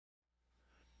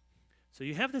So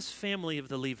you have this family of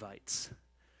the Levites.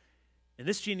 And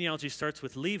this genealogy starts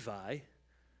with Levi.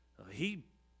 He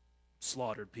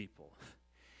slaughtered people.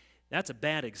 That's a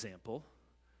bad example.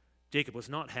 Jacob was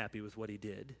not happy with what he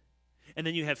did. And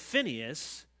then you have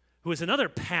Phinehas, who is another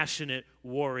passionate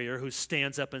warrior who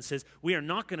stands up and says, we are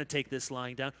not going to take this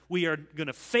lying down. We are going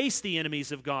to face the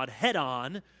enemies of God head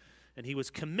on. And he was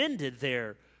commended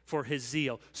there for his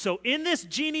zeal. So in this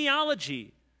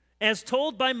genealogy, as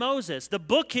told by Moses, the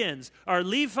bookends are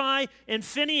Levi and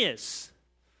Phinehas.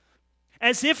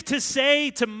 As if to say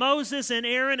to Moses and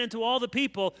Aaron and to all the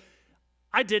people,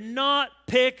 I did not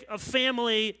pick a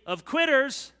family of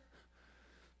quitters.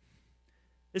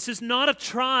 This is not a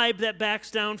tribe that backs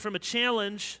down from a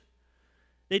challenge.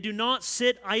 They do not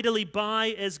sit idly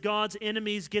by as God's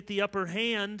enemies get the upper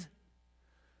hand.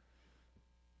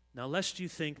 Now, lest you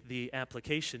think the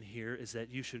application here is that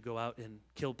you should go out and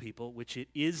kill people, which it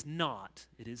is not.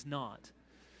 It is not.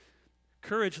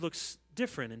 Courage looks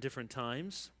different in different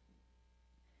times.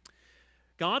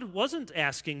 God wasn't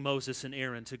asking Moses and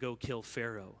Aaron to go kill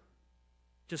Pharaoh,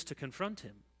 just to confront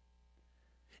him.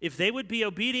 If they would be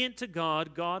obedient to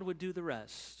God, God would do the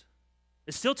rest.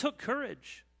 It still took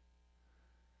courage.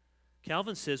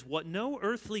 Calvin says, what no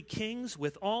earthly kings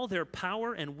with all their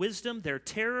power and wisdom, their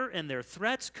terror and their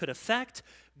threats could effect,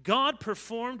 God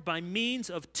performed by means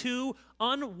of two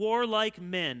unwarlike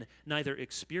men, neither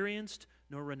experienced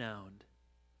nor renowned.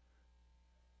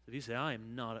 If you say, I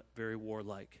am not very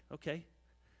warlike, okay.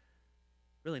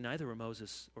 Really, neither were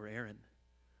Moses or Aaron.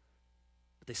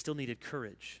 But they still needed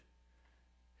courage.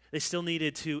 They still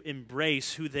needed to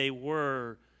embrace who they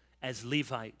were as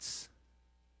Levites.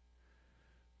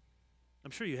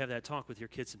 I'm sure you have that talk with your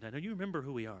kids sometimes. Now, you remember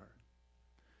who we are.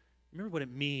 Remember what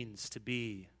it means to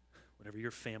be whatever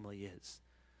your family is.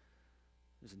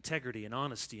 There's integrity and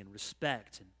honesty and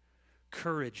respect and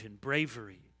courage and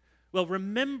bravery. Well,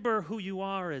 remember who you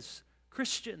are as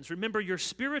Christians. Remember your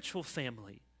spiritual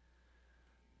family.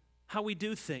 How we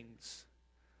do things.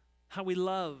 How we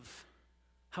love.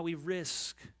 How we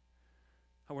risk.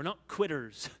 How we're not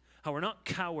quitters. How we're not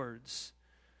cowards.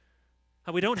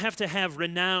 How we don't have to have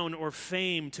renown or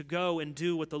fame to go and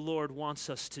do what the Lord wants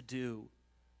us to do.